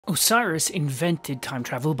Osiris invented time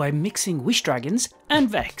travel by mixing wishdragons and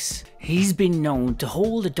Vex. He's been known to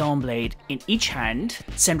hold a Dawnblade in each hand,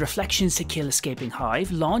 send reflections to kill escaping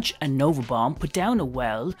Hive, launch a Nova Bomb, put down a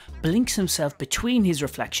well, blinks himself between his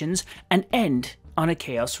reflections, and end on a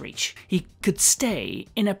Chaos Reach. He could stay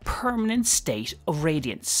in a permanent state of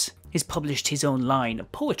radiance. He's published his own line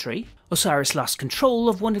of poetry. Osiris lost control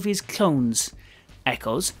of one of his clones,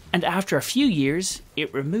 Echoes, and after a few years,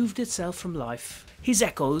 it removed itself from life. His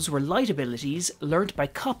echoes were light abilities learnt by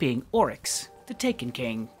copying Oryx, the Taken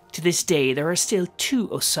King. To this day, there are still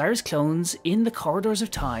 2 Osiris clones in the corridors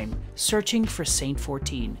of time, searching for Saint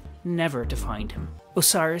 14, never to find him.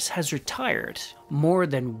 Osiris has retired more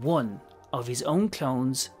than one of his own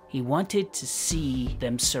clones. He wanted to see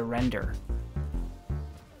them surrender.